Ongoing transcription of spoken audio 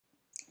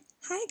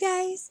Hi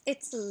guys,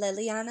 it's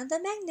Liliana the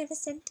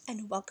Magnificent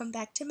and welcome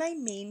back to my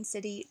main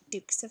city,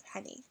 Dukes of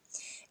Honey.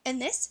 In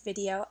this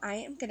video, I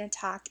am going to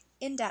talk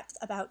in depth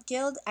about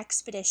Guild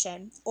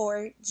Expedition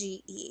or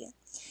GE.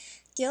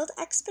 Guild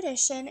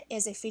Expedition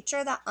is a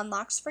feature that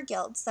unlocks for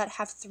guilds that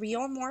have 3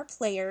 or more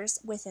players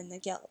within the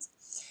guild.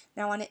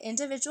 Now on an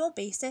individual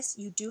basis,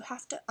 you do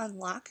have to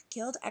unlock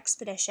Guild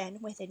Expedition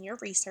within your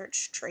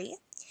research tree.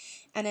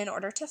 And in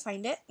order to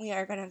find it, we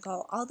are going to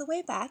go all the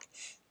way back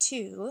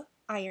to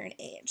Iron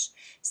Age.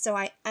 So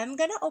I am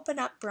going to open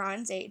up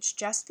Bronze Age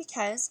just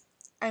because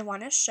I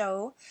want to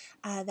show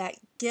that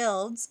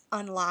guilds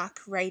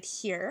unlock right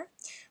here.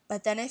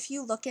 But then if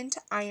you look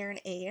into Iron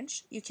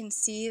Age, you can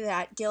see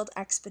that Guild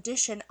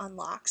Expedition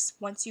unlocks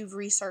once you've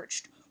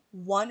researched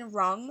one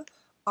rung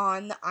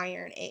on the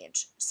Iron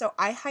Age. So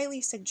I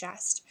highly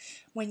suggest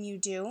when you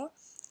do,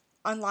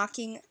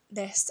 unlocking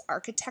this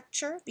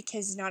architecture,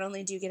 because not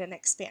only do you get an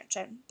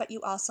expansion, but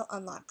you also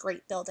unlock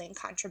great building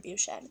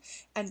contribution.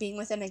 And being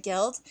within a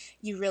guild,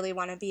 you really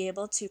want to be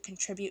able to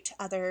contribute to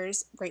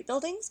others' great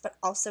buildings, but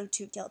also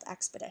to Guild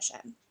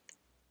Expedition.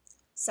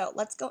 So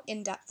let's go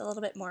in depth a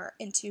little bit more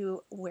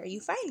into where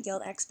you find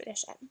Guild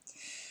Expedition.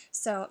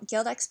 So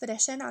Guild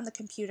Expedition on the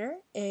computer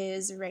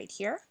is right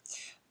here.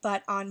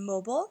 But on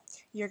mobile,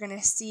 you're going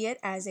to see it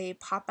as a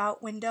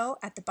pop-out window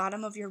at the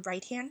bottom of your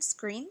right-hand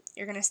screen.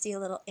 You're going to see a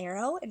little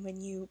arrow, and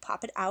when you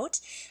pop it out,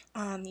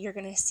 you're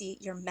going to see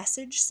your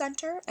message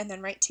center, and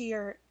then right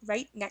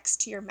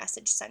next to your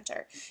message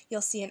center,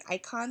 you'll see an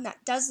icon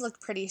that does look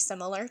pretty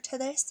similar to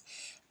this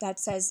that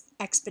says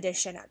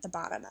Expedition at the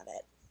bottom of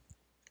it.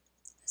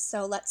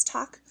 So let's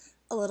talk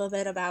a little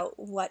bit about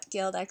what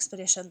Guild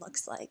Expedition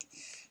looks like.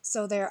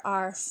 So there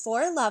are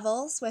 4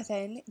 levels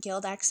within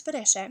Guild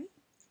Expedition.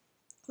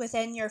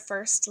 Within your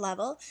first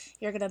level,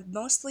 you're going to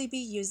mostly be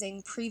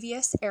using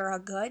previous era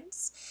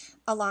goods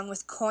along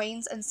with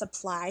coins and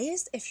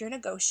supplies if you're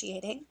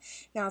negotiating.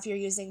 Now, if you're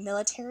using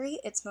military,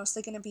 it's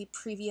mostly going to be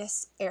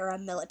previous era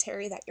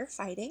military that you're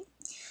fighting.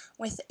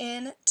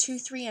 Within 2,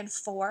 3, and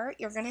 4,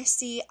 you're going to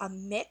see a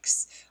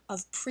mix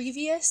of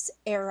previous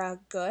era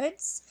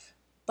goods,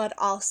 but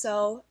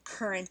also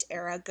current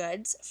era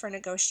goods for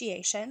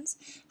negotiations.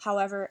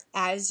 However,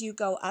 as you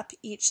go up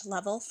each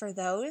level for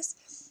those,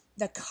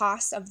 the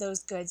cost of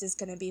those goods is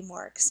going to be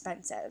more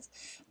expensive.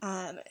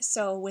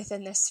 So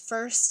within this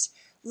first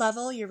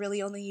level, you're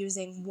really only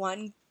using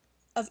 1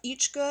 of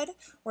each good,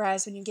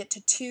 whereas when you get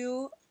to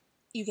 2,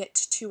 you get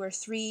to 2 or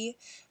 3,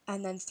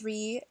 and then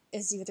 3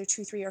 is either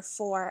 2, 3, or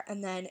 4,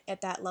 and then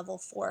at that level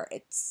 4,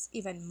 it's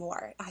even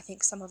more. I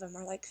think some of them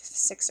are like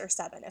 6 or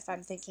 7, if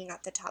I'm thinking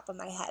at the top of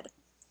my head.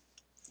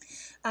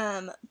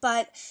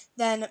 But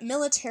then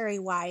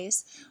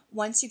military-wise,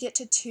 once you get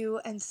to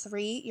 2 and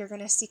 3, you're going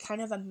to see kind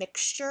of a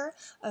mixture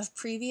of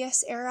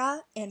previous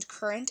era and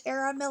current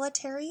era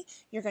military.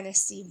 You're going to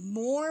see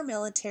more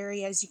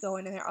military as you go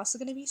in, and they're also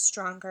going to be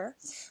stronger.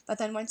 But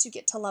then once you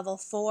get to level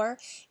 4,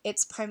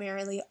 it's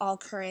primarily all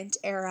current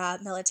era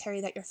military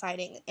that you're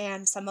fighting,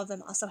 and some of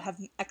them also have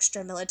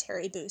extra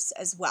military boosts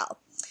as well.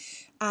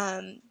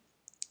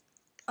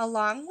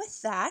 Along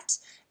with that,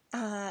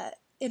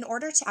 in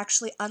order to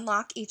actually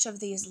unlock each of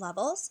these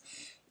levels,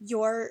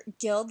 your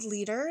guild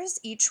leaders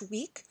each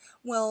week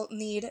will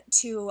need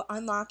to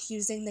unlock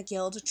using the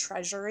guild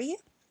treasury.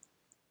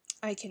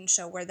 I can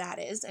show where that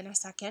is in a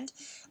second,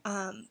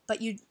 but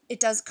it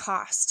does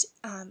cost,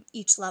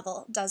 each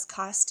level does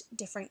cost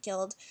different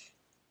guild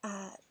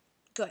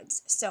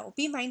goods. So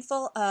be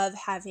mindful of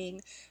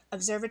having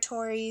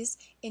observatories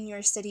in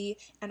your city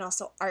and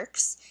also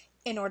arcs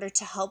in order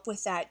to help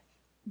with that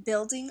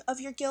building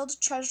of your guild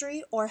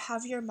treasury, or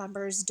have your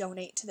members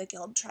donate to the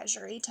guild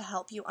treasury to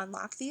help you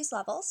unlock these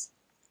levels.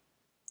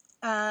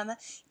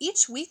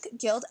 Each week,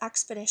 Guild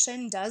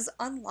Expedition does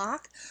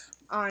unlock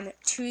on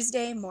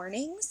Tuesday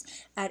mornings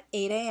at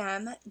 8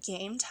 a.m.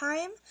 game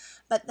time,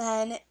 but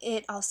then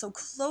it also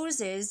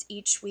closes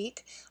each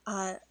week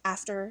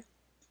after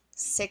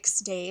 6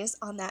 days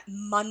on that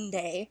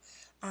Monday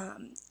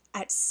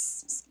at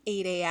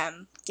 8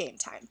 a.m. game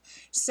time.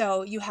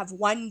 So you have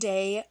 1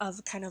 day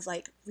of kind of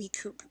like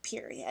recoup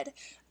period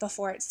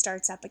before it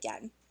starts up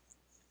again.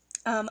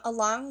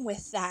 Along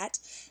with that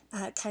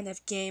kind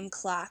of game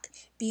clock,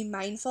 be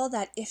mindful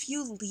that if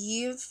you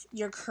leave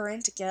your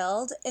current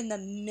guild in the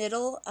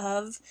middle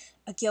of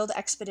a Guild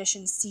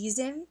Expedition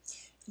season,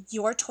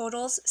 your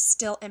totals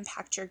still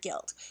impact your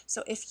guild.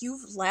 So if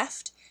you've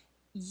left,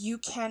 you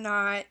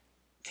cannot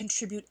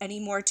contribute any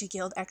more to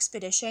Guild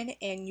Expedition,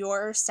 and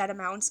your set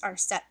amounts are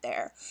set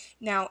there.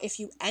 Now, if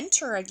you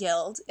enter a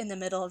guild in the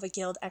middle of a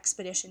Guild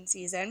Expedition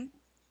season,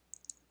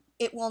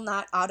 it will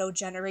not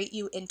auto-generate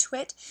you into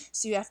it,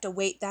 so you have to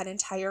wait that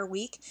entire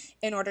week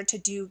in order to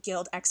do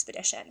Guild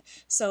Expedition.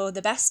 So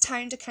the best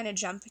time to kind of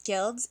jump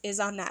guilds is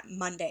on that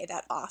Monday,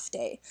 that off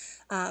day,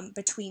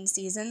 between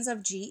seasons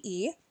of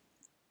GE.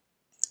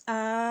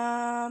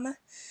 Now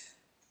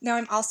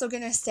I'm also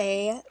going to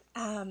say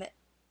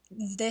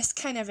this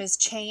kind of is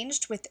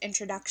changed with the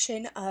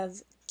introduction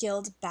of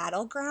Guild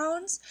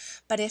Battlegrounds,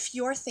 but if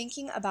you're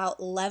thinking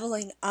about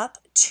leveling up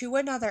to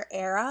another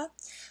era,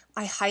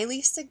 I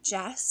highly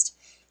suggest,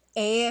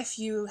 if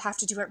you have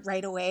to do it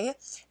right away,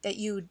 that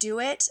you do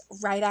it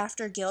right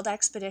after Guild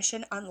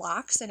Expedition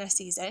unlocks in a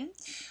season.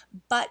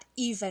 But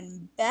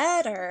even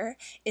better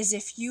is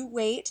if you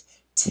wait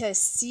to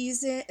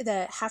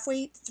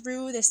halfway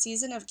through the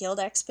season of Guild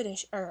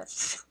Expedition,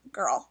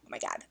 girl, oh my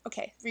god,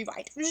 okay,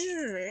 rewind.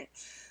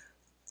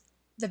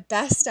 The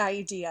best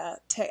idea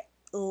to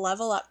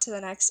level up to the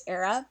next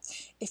era,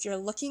 if you're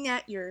looking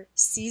at your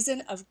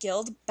season of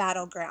Guild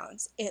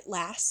Battlegrounds, it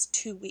lasts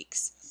 2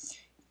 weeks.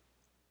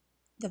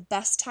 The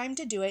best time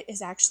to do it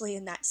is actually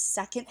in that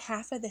second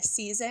half of the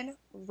season,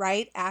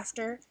 right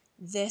after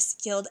this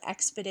Guild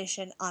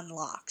Expedition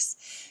unlocks.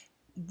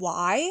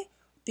 Why?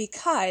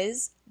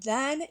 Because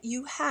then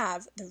you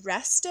have the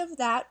rest of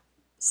that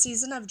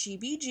season of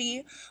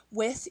GBG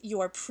with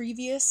your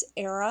previous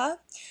era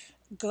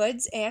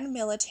goods and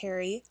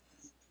military,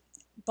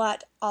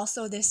 but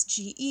also this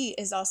GE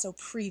is also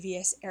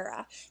previous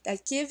era.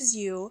 That gives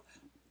you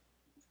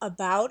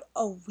about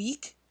a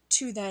week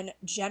to then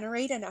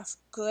generate enough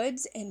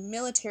goods and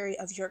military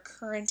of your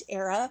current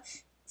era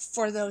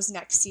for those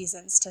next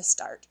seasons to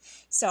start.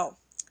 So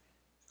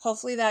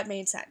hopefully that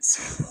made sense.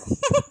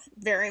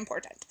 Very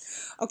important.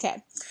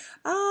 Okay,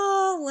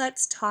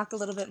 let's talk a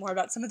little bit more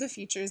about some of the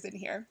features in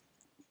here.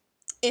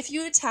 If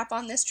you tap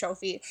on this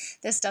trophy,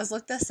 this does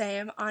look the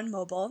same on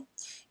mobile.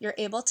 You're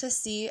able to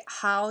see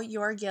how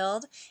your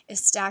guild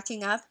is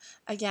stacking up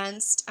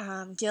against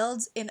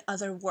guilds in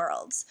other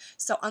worlds.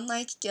 So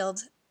unlike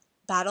Guild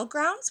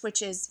Battlegrounds,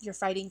 which is you're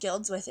fighting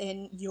guilds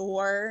within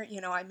your,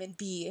 I'm in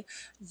B,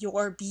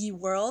 your B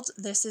world,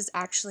 this is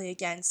actually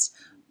against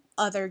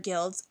other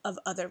guilds of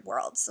other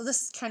worlds. So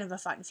this is kind of a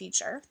fun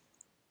feature.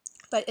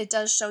 But it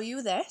does show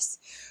you this.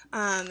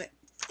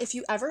 If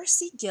you ever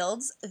see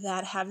guilds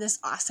that have this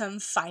awesome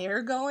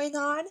fire going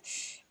on,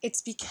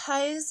 it's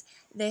because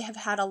they have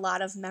had a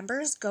lot of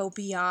members go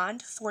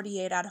beyond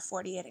 48 out of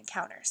 48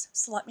 encounters.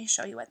 So let me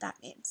show you what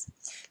that means.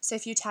 So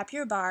if you tap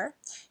your bar,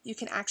 you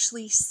can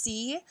actually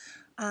see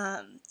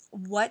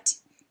what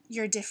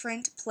your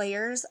different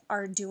players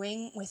are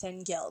doing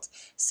within guild.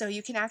 So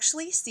you can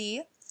actually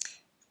see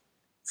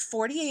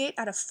 48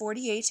 out of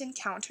 48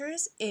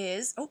 encounters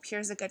is,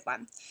 here's a good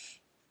one.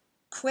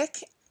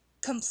 Quick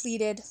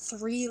completed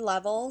 3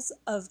 levels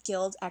of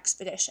Guild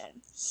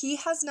Expedition. He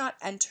has not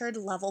entered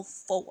level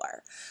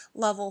 4.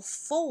 Level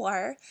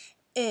 4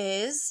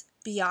 is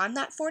beyond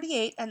that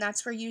 48, and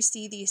that's where you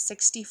see the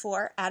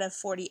 64 out of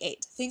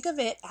 48. Think of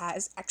it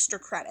as extra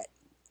credit.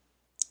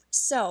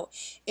 So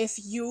if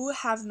you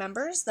have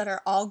members that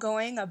are all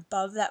going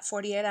above that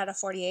 48 out of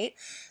 48,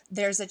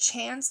 there's a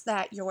chance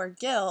that your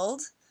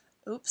guild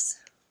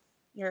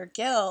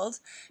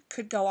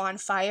could go on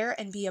fire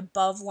and be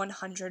above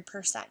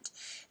 100%.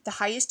 The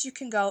highest you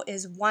can go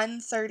is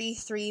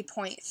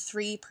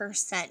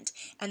 133.3%,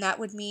 and that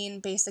would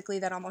mean basically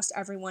that almost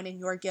everyone in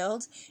your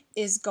guild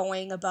is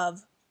going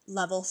above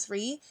level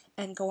 3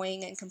 and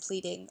going and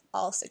completing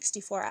all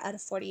 64 out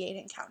of 48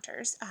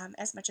 encounters,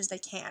 as much as they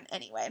can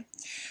anyway.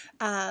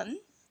 But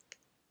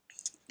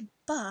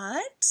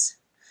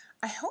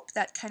I hope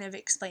that kind of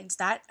explains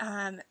that.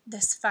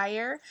 This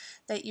fire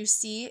that you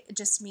see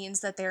just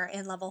means that they're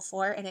in level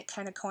 4, and it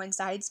kind of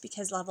coincides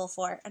because level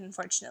 4, and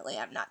unfortunately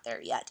I'm not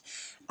there yet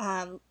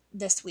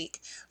this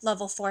week,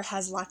 level 4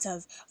 has lots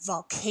of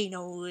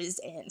volcanoes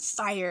and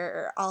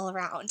fire all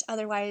around.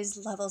 Otherwise,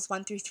 levels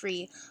 1 through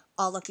 3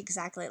 all look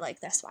exactly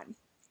like this one.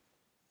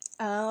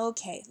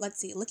 Okay, let's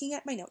see. Looking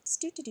at my notes.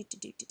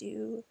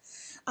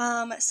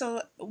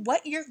 So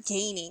what you're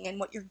gaining and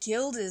what your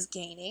guild is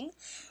gaining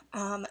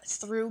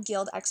through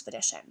Guild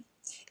Expedition.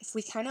 If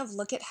we kind of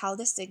look at how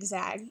this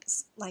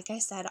zigzags, like I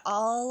said,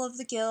 all of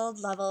the guild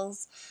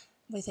levels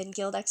within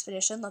Guild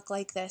Expedition look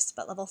like this,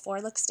 but level 4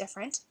 looks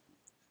different.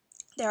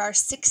 There are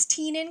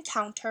 16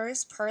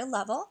 encounters per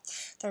level.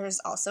 There's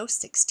also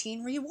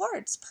 16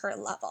 rewards per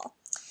level.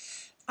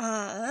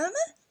 But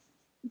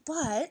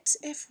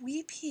if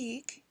we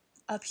peek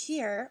up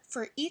here,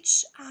 for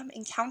each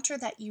encounter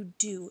that you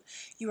do,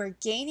 you are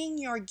gaining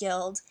your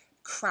guild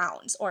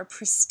crowns, or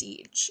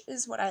prestige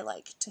is what I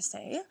like to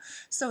say.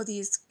 So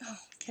these,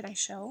 can I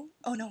show?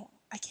 Oh no,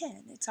 I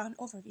can. It's on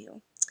overview.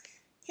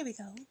 Here we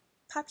go.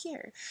 Pop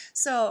here.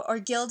 So, or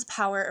guild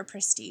power or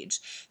prestige.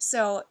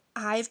 So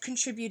I've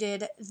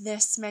contributed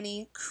this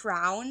many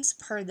crowns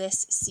per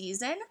this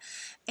season,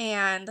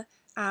 and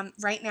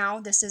right now,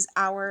 this is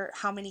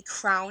how many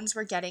crowns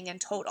we're getting in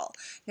total.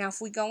 Now,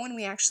 if we go and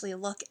we actually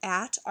look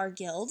at our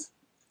guild,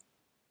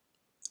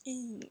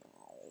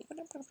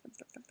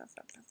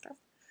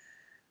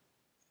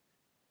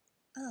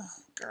 oh,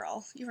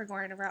 girl, you are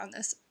going around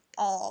this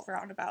all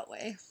roundabout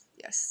way.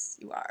 Yes,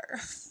 you are.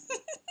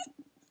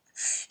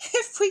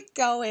 If we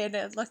go in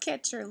and look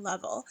at your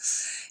level,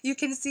 you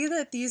can see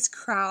that these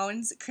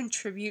crowns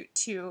contribute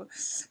to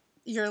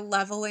your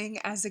leveling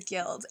as a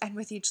guild, and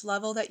with each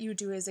level that you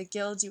do as a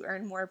guild, you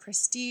earn more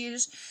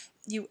prestige,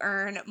 you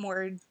earn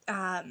more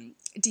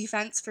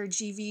defense for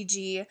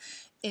GVG.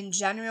 In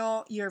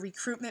general, your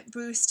recruitment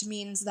boost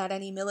means that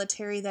any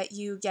military that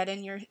you get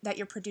that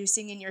you're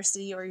producing in your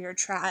city or your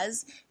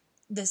TRAS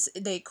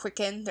they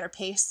quicken their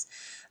pace,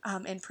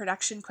 and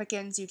production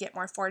quickens. You get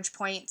more forge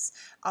points.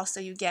 Also,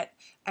 you get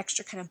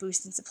extra kind of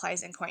boost in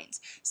supplies and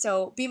coins.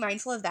 So be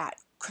mindful of that.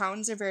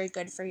 Crowns are very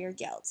good for your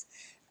guild.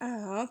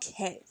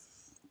 Okay.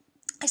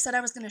 I said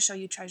I was going to show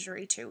you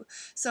treasury too.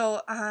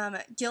 So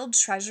guild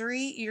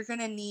treasury,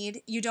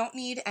 you don't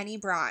need any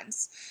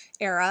bronze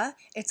era.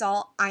 It's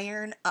all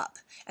iron up.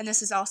 And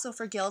this is also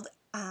for guild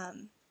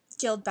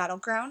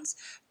battlegrounds,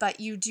 but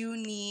you do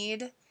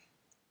need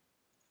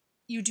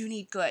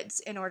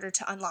goods in order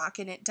to unlock,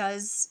 and it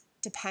does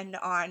depend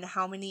on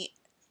how many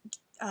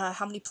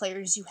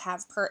players you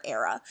have per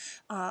era.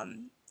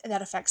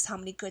 That affects how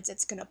many goods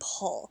it's going to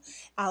pull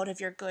out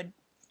of your good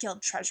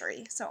guild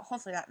treasury. So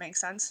hopefully that makes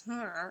sense.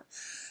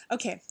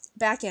 Okay,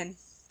 back in.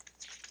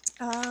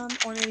 Or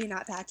maybe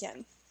not back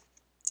in.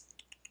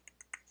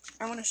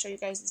 I want to show you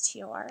guys the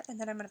TOR, and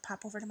then I'm going to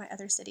pop over to my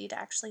other city to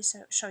actually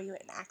show you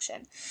it in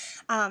action.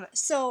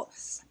 So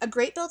a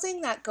great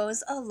building that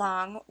goes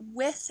along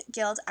with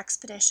Guild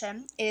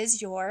Expedition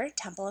is your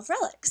Temple of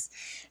Relics.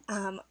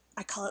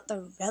 I call it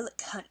the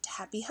Relic Hunt.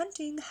 Happy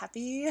hunting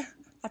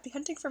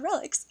for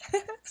relics.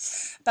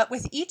 But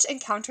with each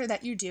encounter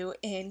that you do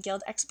in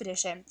Guild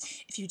Expedition,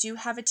 if you do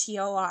have a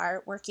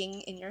TOR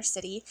working in your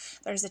city,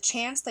 there's a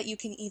chance that you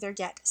can either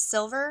get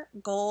silver,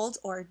 gold,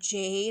 or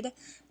jade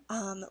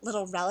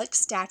little relic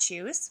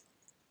statues.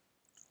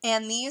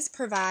 And these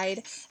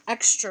provide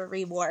extra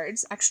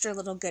rewards, extra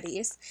little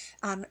goodies.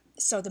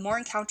 So the more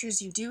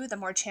encounters you do, the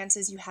more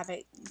chances you have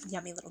at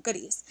yummy little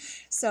goodies.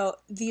 So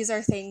these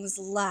are things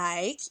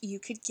like you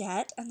could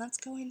get, and let's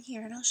go in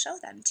here and I'll show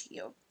them to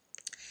you.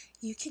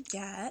 You could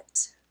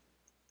get,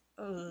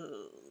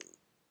 no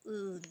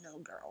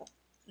girl,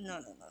 no.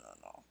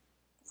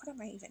 What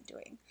am I even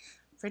doing?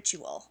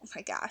 Ritual, oh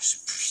my gosh.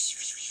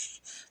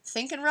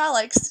 Thinking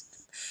relics.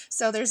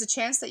 So there's a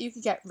chance that you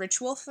could get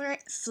Ritual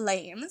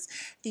Flames.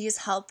 These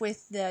help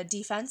with the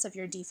defense of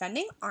your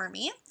defending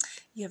army.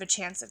 You have a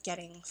chance of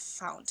getting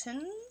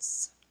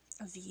Fountains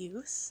of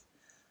Youth.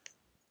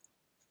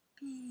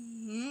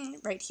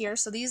 Right here.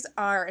 So these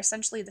are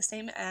essentially the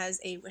same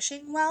as a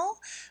wishing well,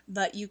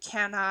 but you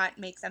cannot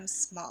make them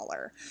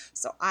smaller.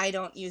 So I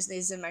don't use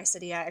these in my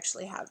city. I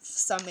actually have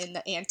some in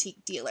the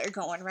antique dealer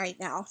going right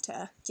now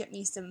to get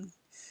me some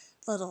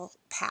little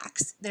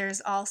packs.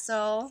 There's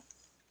also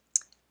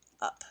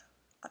up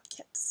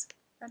kits,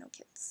 reno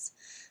kits.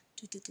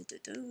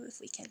 If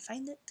we can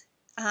find it.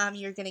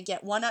 You're going to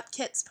get 1-up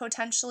kits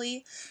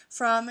potentially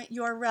from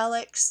your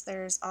relics.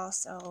 There's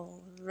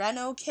also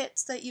reno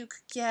kits that you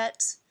could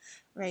get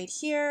right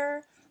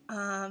here.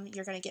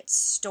 You're going to get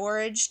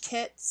storage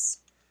kits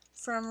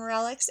from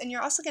relics, and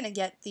you're also going to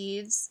get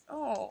these,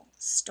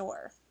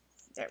 store.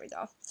 There we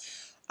go.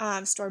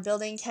 Store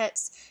building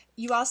kits.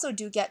 You also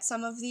do get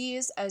some of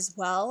these as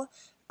well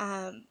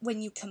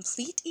when you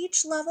complete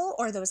each level,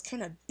 or those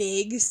kind of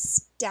big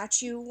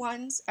statue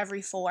ones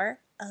every 4.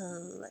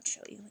 Let's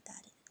show you what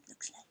that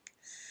looks like.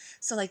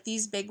 So like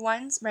these big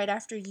ones, right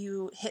after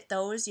you hit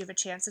those, you have a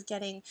chance of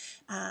getting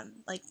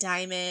like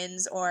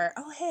diamonds, or,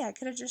 oh hey, I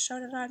could have just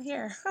shown it on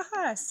here.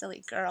 Haha,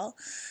 silly girl.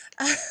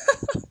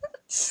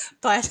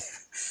 But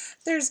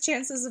there's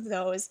chances of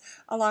those.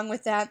 Along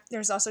with that,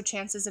 there's also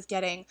chances of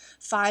getting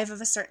 5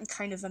 of a certain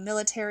kind of a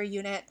military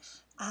unit,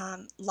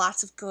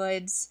 lots of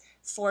goods,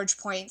 forge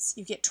points.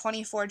 You get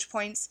 20 forge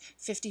points,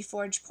 50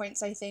 forge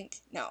points, I think.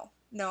 No,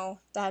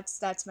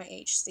 that's my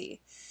HC.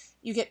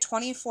 You get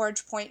 20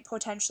 forge point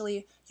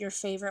potentially. Your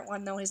favorite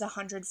one though is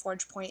 100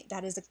 forge point.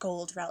 That is a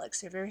gold relic.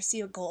 So if you ever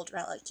see a gold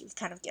relic, you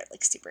kind of get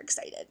like super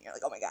excited. You're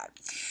like, oh my god.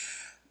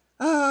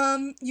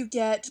 You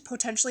get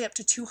potentially up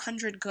to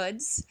 200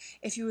 goods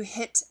if you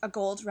hit a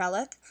gold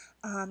relic.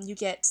 You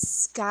get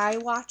sky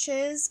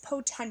watches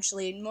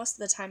potentially. Most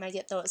of the time I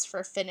get those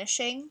for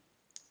finishing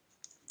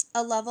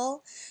a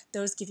level.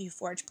 Those give you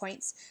forge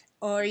points,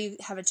 or you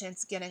have a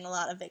chance of getting a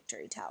lot of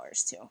victory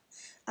towers too.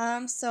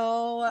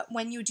 So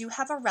when you do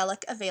have a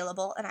relic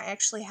available, and I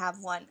actually have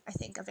one, I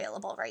think,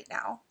 available right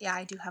now. Yeah,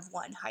 I do have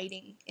one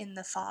hiding in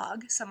the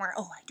fog somewhere.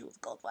 Oh, I do have a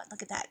gold one.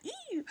 Look at that.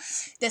 Ew.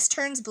 This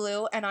turns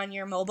blue, and on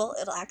your mobile,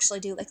 it'll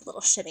actually do like a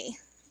little shimmy,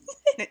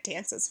 and it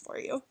dances for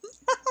you.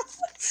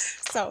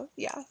 So,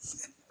 yeah.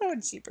 Oh,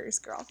 jeepers,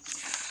 girl.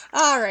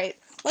 All right,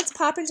 let's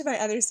pop into my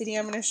other city.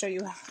 I'm going to show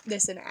you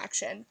this in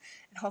action,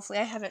 and hopefully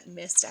I haven't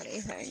missed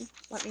anything.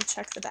 Let me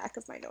check the back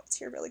of my notes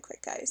here really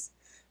quick, guys.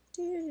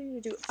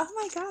 Oh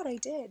my god, I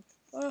did.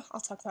 Oh, I'll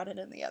talk about it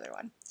in the other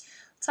one.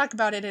 I'll talk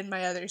about it in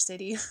my other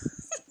city.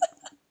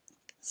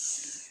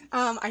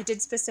 I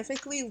did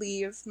specifically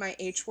leave my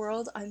H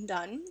world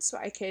undone so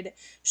I could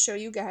show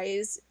you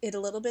guys it a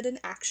little bit in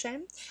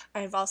action.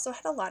 I've also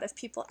had a lot of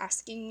people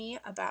asking me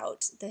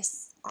about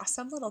this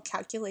awesome little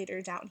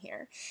calculator down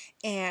here,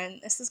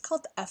 and this is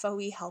called the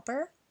FoE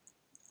Helper.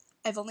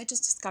 I've only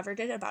just discovered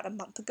it about a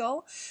month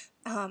ago.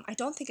 I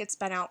don't think it's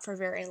been out for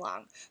very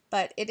long,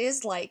 but it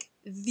is like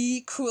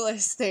the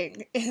coolest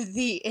thing in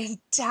the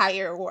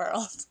entire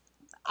world.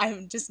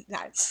 I'm just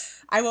not,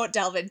 I won't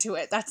delve into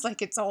it. That's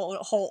like its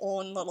whole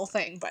own little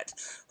thing, but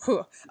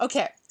whew.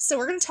 Okay, so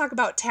we're going to talk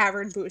about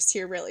Tavern Boost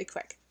here really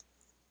quick.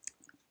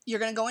 you're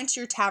going to go into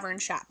your tavern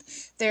shop.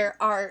 There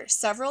are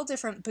several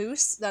different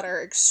boosts that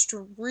are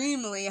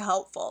extremely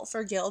helpful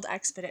for guild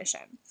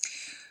expedition.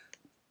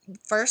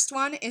 First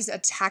one is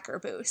attacker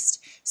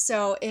boost.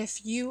 So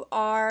if you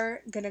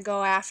are going to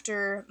go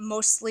after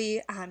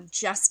mostly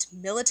just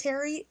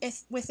military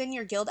within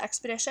your guild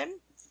expedition,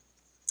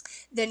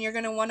 then you're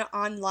going to want to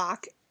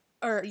unlock,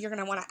 or you're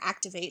going to want to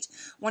activate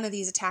one of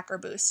these attacker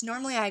boosts.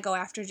 Normally I go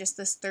after just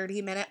this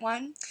 30-minute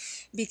one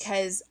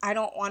because I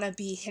don't want to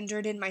be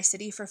hindered in my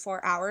city for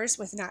 4 hours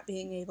with not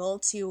being able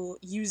to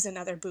use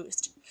another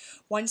boost.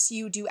 Once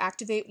you do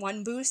activate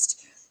one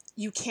boost,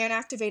 you can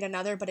activate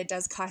another, but it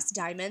does cost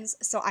diamonds,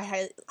 so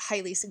I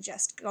highly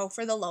suggest go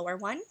for the lower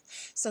one.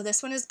 So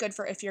this one is good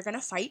for if you're going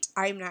to fight.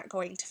 I'm not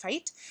going to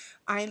fight.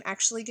 I'm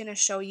actually going to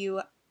show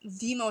you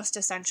the most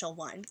essential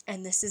one,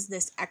 and this is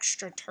this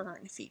extra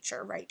turn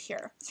feature right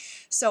here.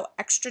 So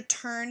extra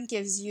turn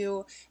gives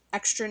you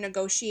extra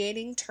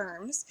negotiating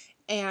terms,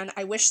 and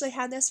I wish they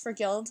had this for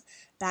guild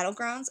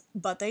battlegrounds,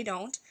 but they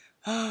don't.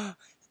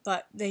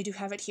 But they do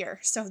have it here.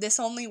 So this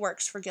only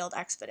works for guild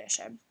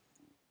expedition.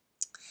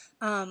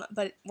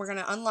 But we're going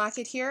to unlock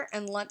it here,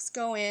 and let's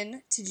go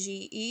in to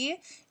GE.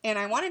 And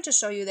I wanted to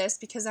show you this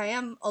because I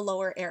am a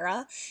lower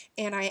era,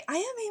 and I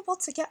am able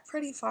to get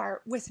pretty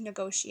far with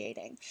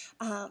negotiating.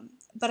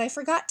 But I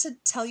forgot to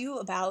tell you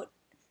about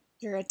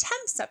your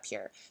attempts up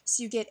here.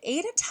 So you get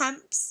 8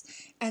 attempts,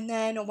 and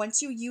then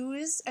once you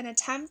use an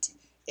attempt,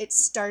 it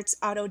starts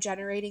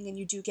auto-generating, and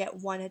you do get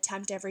 1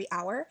 attempt every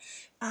hour.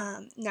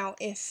 Now,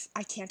 if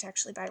I can't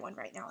actually buy one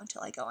right now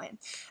until I go in.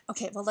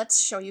 Okay, well,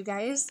 let's show you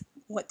guys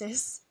what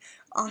this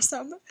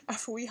awesome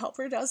FoE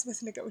helper does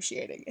with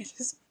negotiating. It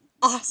is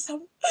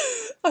awesome.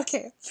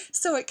 Okay,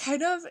 so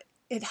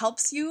it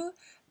helps you,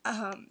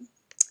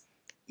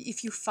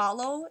 if you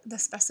follow the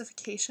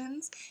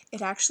specifications,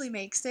 it actually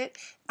makes it,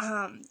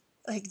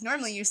 like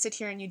normally you sit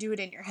here and you do it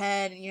in your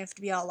head and you have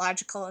to be all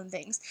logical and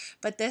things,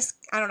 but this,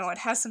 I don't know, it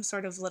has some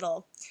sort of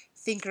little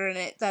thinker in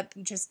it that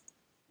just,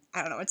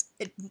 I don't know,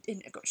 it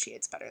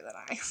negotiates better than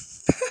I.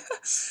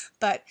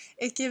 But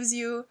it gives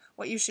you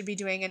what you should be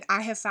doing, and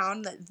I have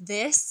found that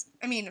this,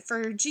 I mean,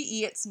 for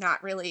GE it's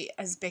not really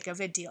as big of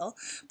a deal,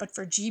 but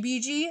for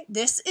GBG,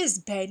 this has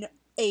been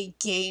a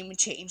game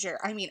changer.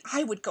 I mean,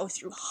 I would go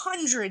through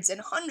hundreds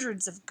and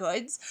hundreds of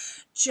goods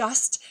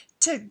just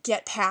to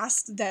get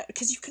past that,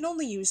 because you can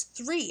only use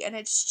 3, and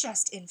it's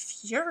just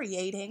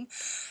infuriating.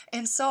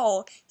 And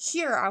so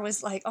here I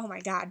was like, oh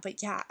my god,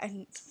 but yeah, and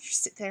you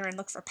sit there and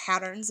look for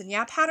patterns, and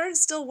yeah, patterns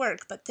still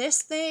work, but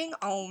this thing,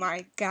 oh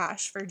my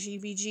gosh, for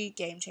GBG,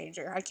 game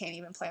changer. I can't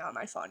even play on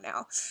my phone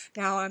now.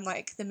 Now I'm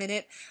like, the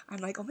minute I'm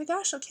like, oh my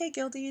gosh, okay,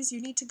 guildies,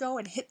 you need to go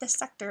and hit this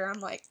sector,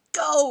 I'm like,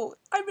 go,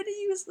 I'm gonna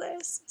use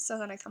this. So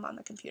then I come on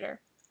the computer.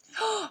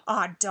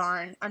 Aw,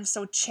 darn, I'm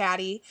so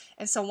chatty.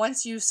 And so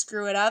once you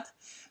screw it up,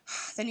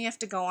 then you have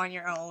to go on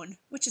your own,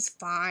 which is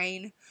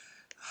fine.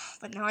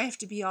 But now I have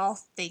to be all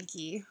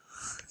thinky.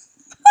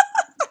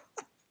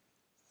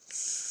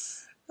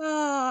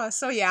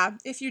 So yeah,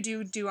 if you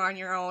do on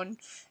your own,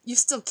 you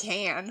still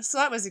can. So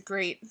that was a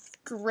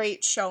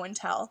great show and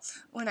tell.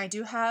 When I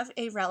do have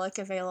a relic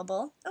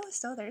available. Oh,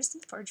 so there's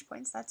some forge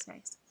points. That's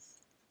nice.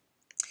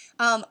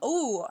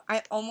 Oh,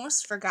 I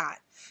almost forgot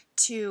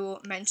to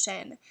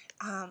mention,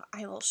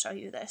 I will show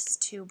you this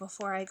too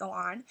before I go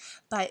on,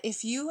 but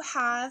if you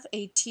have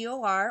a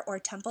TOR or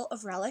Temple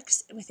of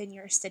Relics within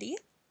your city,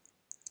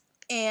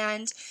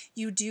 and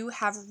you do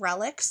have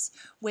relics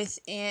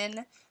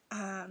within,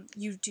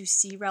 you do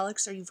see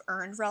relics or you've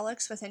earned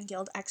relics within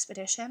Guild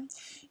Expedition,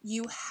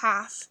 you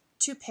have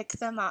to pick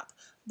them up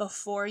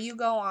before you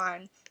go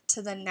on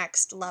to the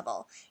next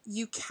level.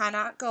 You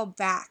cannot go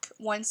back.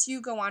 Once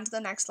you go on to the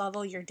next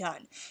level, you're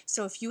done.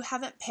 So if you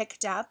haven't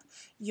picked up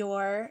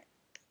your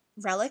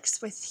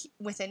relics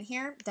within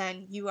here,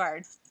 then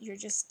you're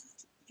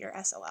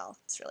SOL.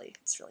 It's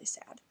really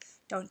sad.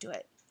 Don't do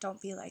it.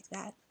 Don't be like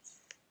that.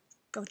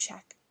 Go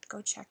check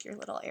your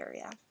little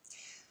area.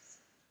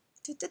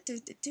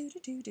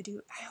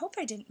 I hope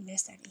I didn't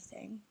miss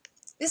anything.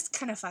 This is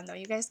kind of fun though.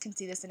 You guys can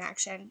see this in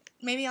action.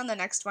 Maybe on the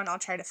next one I'll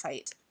try to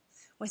fight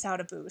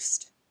without a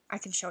boost. I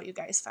can show you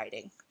guys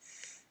fighting.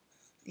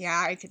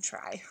 Yeah, I can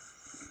try.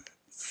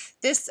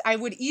 This, I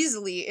would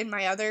easily, in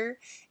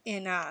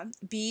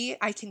B,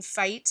 I can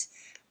fight.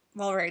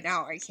 Well, right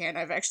now I can't.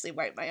 I've actually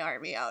wiped my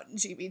army out in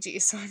GBG,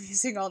 so I'm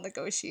using all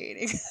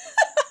negotiating.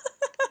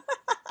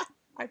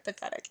 I'm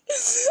pathetic.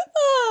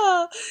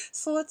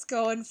 So let's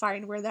go and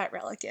find where that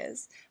relic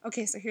is.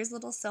 Okay, so here's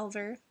little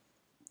silver.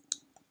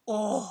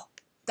 Oh,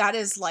 that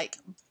is like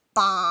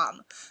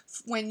bomb.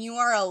 When you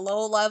are a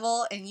low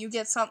level and you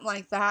get something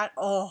like that,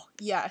 oh,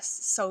 yes,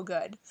 so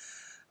good.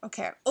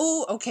 Okay.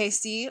 Oh, okay,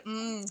 see?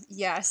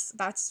 Yes,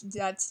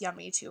 that's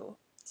yummy too.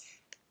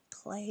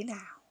 Play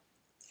now.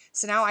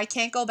 So now I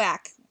can't go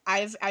back.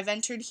 I've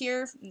entered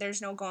here.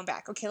 There's no going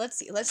back. Okay, let's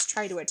see. Let's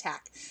try to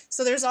attack.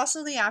 So there's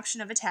also the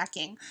option of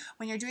attacking.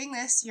 When you're doing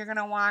this, you're going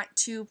to want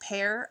to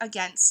pair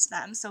against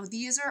them. So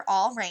these are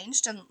all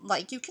ranged, and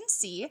like you can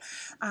see,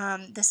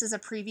 this is a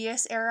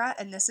previous era,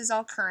 and this is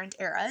all current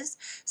eras.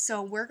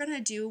 So we're going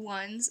to do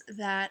ones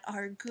that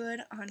are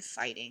good on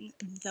fighting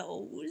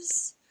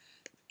those.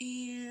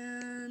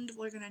 And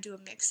we're going to do a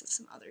mix of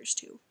some others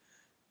too.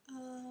 What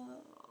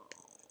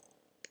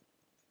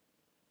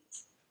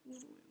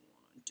do we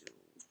want to do?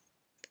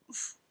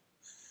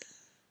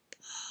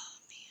 Oh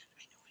man,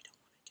 I know I don't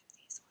want to do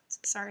these ones.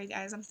 Sorry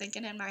guys, I'm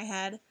thinking in my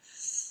head.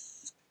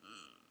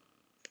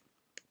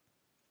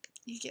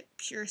 You get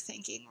pure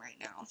thinking right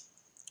now.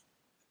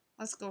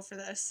 Let's go for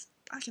this.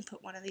 I can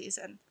put one of these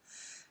in.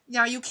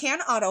 Now you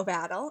can auto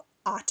battle.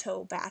 I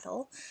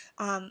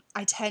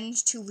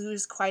tend to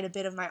lose quite a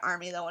bit of my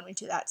army though when we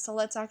do that. So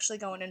let's actually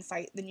go in and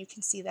fight. Then you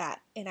can see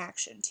that in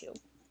action too.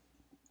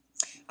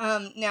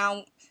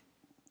 Now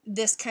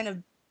this kind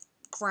of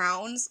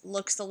grounds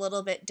looks a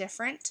little bit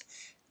different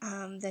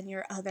than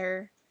your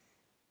other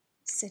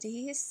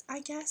cities, I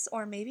guess,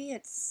 or maybe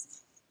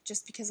it's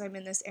just because I'm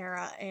in this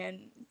era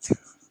and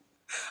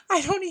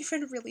I don't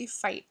even really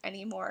fight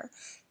anymore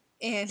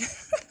in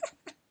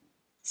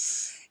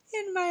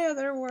in my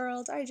other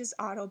world. I just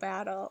auto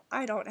battle.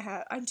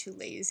 I'm too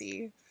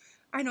lazy.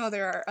 I know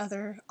there are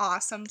other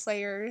awesome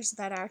players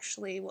that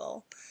actually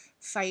will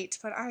fight,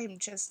 but I'm a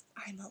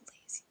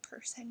lazy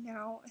person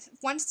now.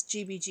 Once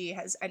GBG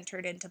has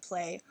entered into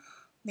play,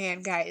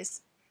 man,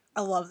 guys,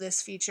 I love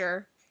this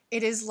feature.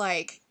 It is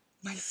like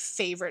my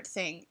favorite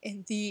thing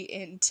in the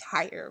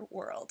entire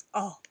world.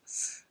 Oh,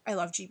 I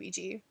love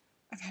GBG.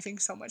 I'm having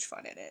so much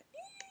fun in it.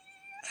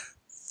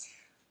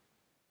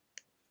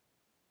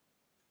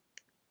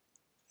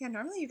 Yeah,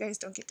 normally you guys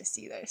don't get to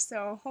see this,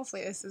 so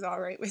hopefully this is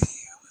alright with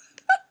you.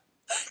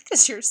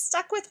 Because you're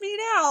stuck with me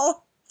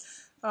now.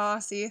 Oh,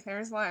 see,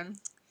 there's one.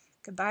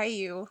 Goodbye,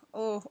 you.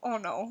 Oh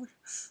no.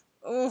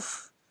 Oh,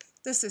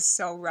 this is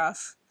so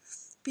rough.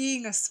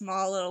 Being a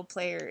small little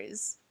player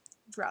is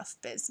rough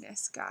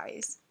business,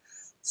 guys.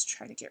 Let's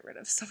try to get rid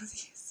of some of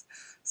these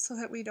so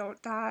that we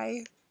don't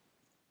die.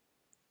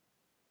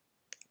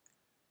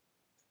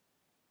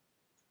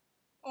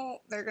 Oh,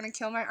 they're going to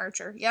kill my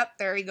archer. Yep,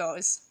 there he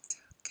goes.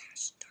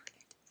 Gosh darn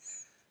it.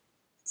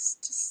 It's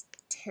just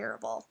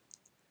terrible.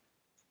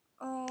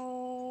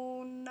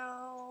 Oh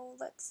no,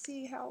 let's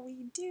see how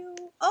we do.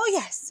 Oh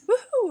yes,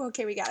 woohoo,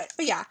 okay, we got it.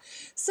 But yeah,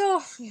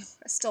 so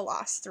I still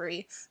lost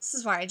 3. This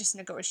is why I just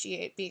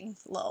negotiate being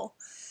low.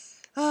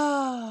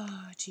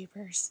 Oh,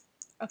 jeepers.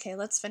 Okay,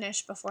 let's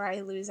finish before I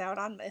lose out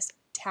on this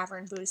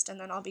tavern boost, and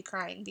then I'll be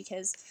crying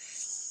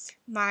because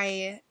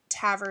my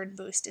tavern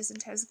boost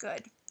isn't as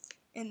good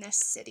in this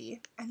city.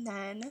 And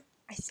then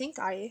I think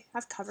I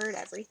have covered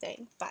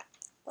everything, but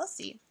we'll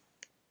see.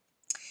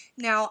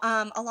 Now,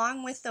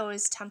 along with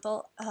those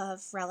Temple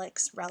of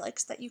Relics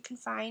that you can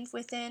find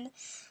within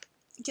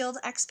Guild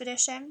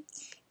Expedition,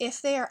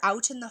 if they are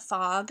out in the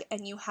fog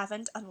and you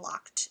haven't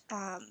unlocked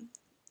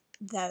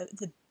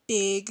the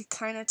big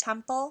kind of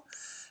temple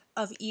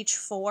of each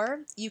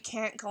 4, you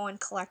can't go and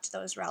collect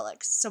those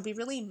relics. So be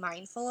really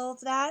mindful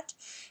of that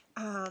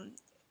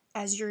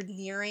as you're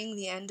nearing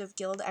the end of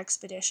Guild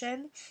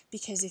Expedition,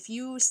 because if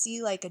you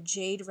see like a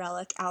jade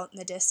relic out in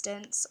the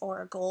distance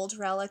or a gold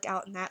relic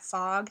out in that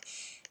fog,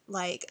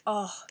 like,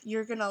 oh,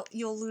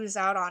 you'll lose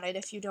out on it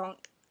if you don't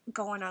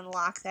go and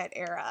unlock that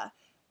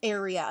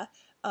area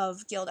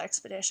of Guild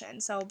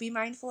Expedition. So be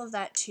mindful of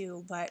that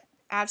too, but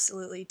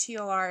absolutely,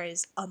 TOR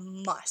is a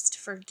must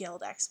for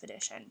Guild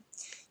Expedition.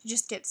 You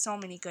just get so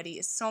many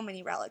goodies, so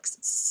many relics.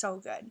 It's so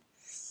good.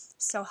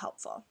 So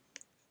helpful.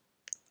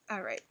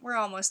 Alright, we're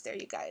almost there,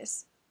 you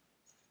guys.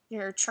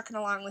 You're trucking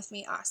along with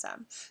me.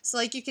 Awesome. So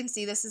like you can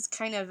see, this is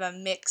kind of a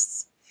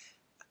mix.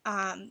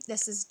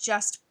 This is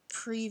just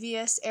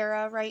previous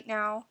era right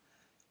now,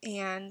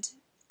 and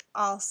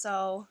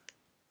also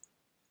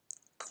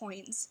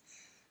coins.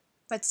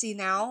 But see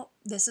now,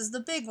 this is the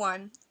big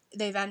one.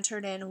 They've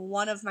entered in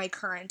one of my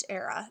current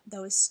era.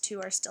 Those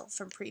 2 are still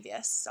from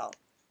previous, so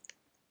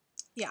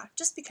yeah,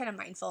 just be kind of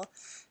mindful.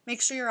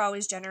 Make sure you're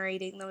always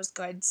generating those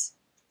goods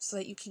so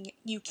that you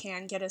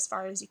can get as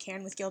far as you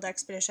can with Guild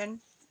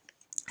Expedition.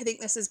 I think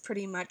this is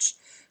pretty much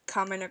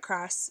common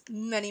across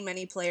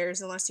many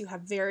players, unless you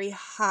have very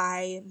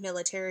high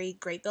military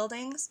great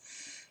buildings.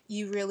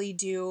 You really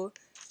do,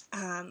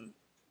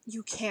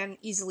 you can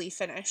easily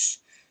finish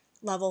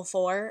level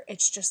 4.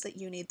 It's just that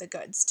you need the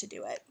goods to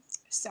do it.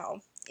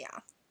 So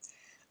yeah.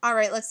 All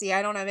right, let's see.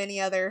 I don't have any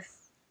other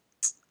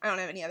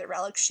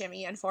relics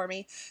shimmy in for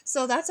me.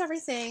 So that's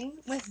everything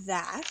with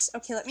that.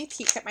 Okay, let me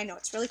peek at my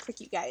notes really quick,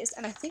 you guys.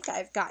 And I think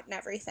I've gotten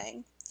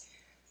everything.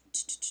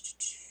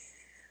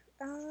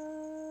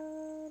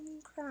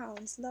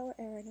 Crowns, lower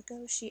area,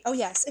 negotiate. Oh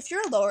yes, if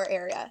you're a lower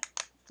area,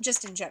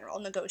 just in general,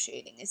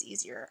 negotiating is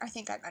easier. I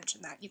think I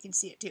mentioned that. You can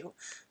see it too.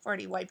 I've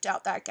already wiped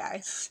out that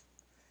guy.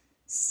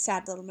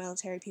 Sad little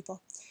military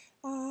people.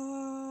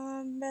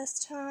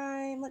 Best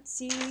time, let's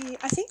see.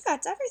 I think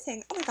that's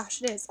everything. Oh my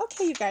gosh, it is.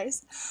 Okay, you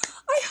guys.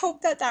 I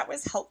hope that that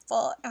was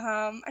helpful.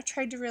 I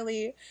tried to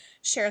really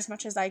share as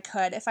much as I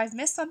could. If I've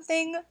missed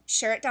something,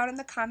 share it down in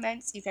the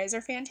comments. You guys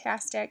are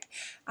fantastic.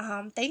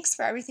 Thanks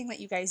for everything that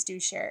you guys do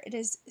share. It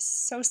is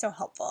so, so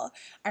helpful.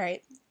 All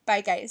right,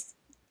 bye guys.